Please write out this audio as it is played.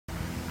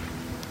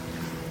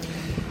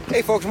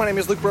Hey folks, my name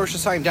is Luke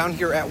Brocious. I'm down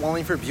here at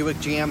Wallingford Buick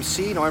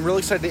GMC. Now I'm really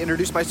excited to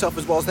introduce myself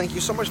as well as thank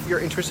you so much for your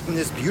interest in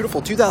this beautiful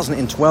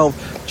 2012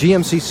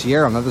 GMC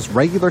Sierra. Now this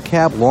regular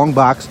cab long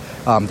box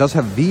does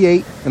have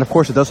V8 and of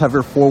course it does have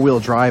your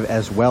four-wheel drive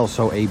as well.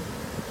 So a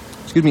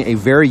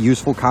very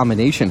useful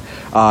combination.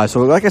 So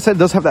like I said, it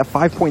does have that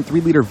 5.3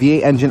 liter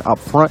V8 engine up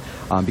front.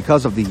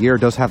 Because of the year,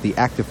 it does have the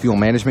active fuel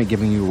management,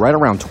 giving you right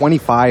around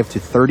 25 to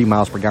 30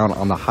 miles per gallon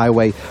on the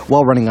highway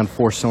while running on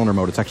 4-cylinder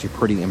mode. It's actually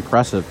pretty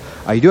impressive.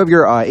 You do have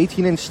your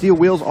 18-inch steel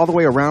wheels all the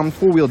way around,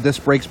 4-wheel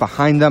disc brakes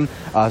behind them.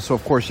 So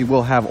of course you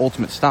will have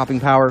ultimate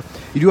stopping power.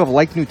 You do have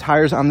like new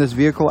tires on this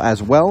vehicle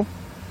as well.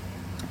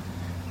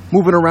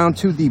 Moving around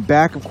to the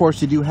back, of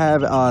course, you do have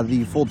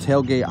the full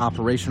tailgate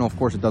operational. Of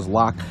course, it does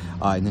lock.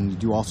 And then you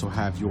do also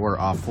have your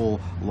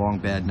full long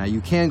bed. Now, you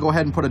can go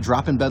ahead and put a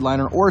drop-in bed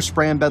liner or a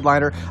spray-in bed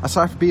liner.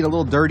 Aside from being a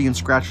little dirty and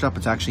scratched up,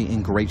 it's actually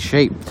in great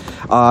shape.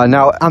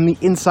 Now, on the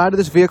inside of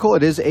this vehicle,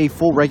 it is a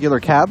full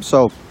regular cab.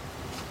 So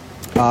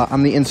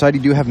on the inside,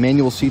 you do have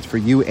manual seats for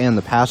you and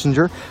the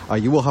passenger.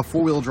 You will have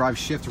four-wheel drive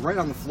shift right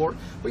on the floor.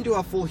 But you do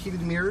have full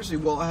heated mirrors. You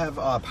will have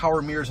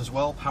power mirrors as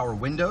well, power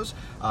windows.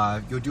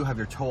 You do have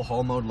your tow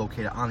haul mode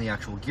located on the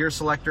actual gear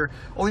selector.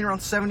 Only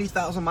around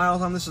 70,000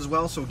 miles on this as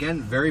well. So again,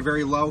 very,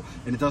 very low.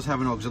 And it does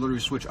have an auxiliary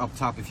switch up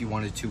top if you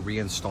wanted to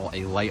reinstall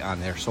a light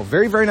on there. So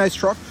very, very nice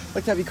truck. I'd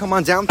like to have you come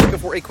on down, take it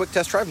for a quick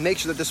test drive. Make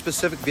sure that this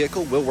specific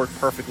vehicle will work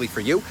perfectly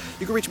for you.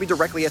 You can reach me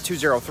directly at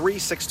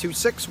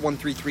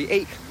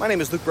 203-626-1338. My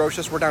name is Luke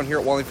Brocious. We're down here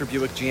at Wallingford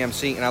Buick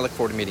GMC, and I look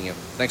forward to meeting you.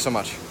 Thanks so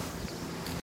much.